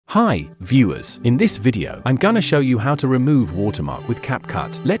Hi, viewers. In this video, I'm gonna show you how to remove watermark with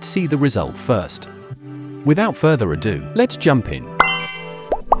CapCut. Let's see the result first. Without further ado, let's jump in.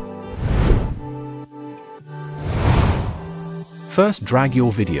 First, drag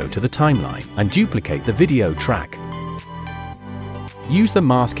your video to the timeline and duplicate the video track. Use the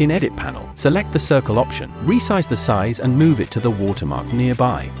Mask in Edit panel. Select the circle option, resize the size and move it to the watermark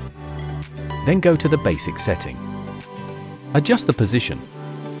nearby. Then go to the basic setting. Adjust the position.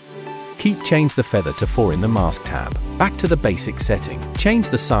 Change the feather to 4 in the Mask tab. Back to the basic setting. Change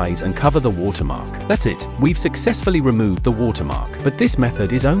the size and cover the watermark. That's it. We've successfully removed the watermark, but this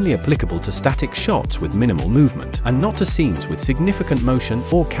method is only applicable to static shots with minimal movement, and not to scenes with significant motion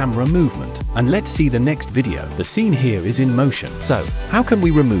or camera movement. And let's see the next video. The scene here is in motion. So, how can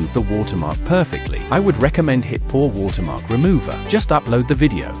we remove the watermark perfectly? I would recommend HitPaw Watermark Remover. Just upload the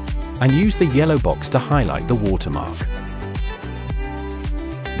video, and use the yellow box to highlight the watermark.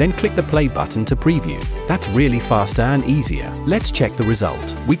 Then click the play button to preview. That's really faster and easier. Let's check the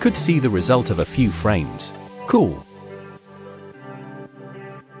result. We could see the result of a few frames. Cool.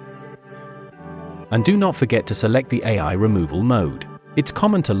 And do not forget to select the AI removal mode. It's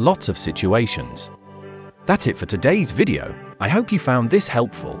common to lots of situations. That's it for today's video. I hope you found this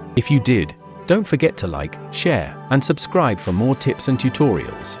helpful. If you did, don't forget to like, share, and subscribe for more tips and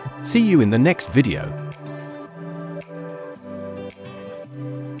tutorials. See you in the next video.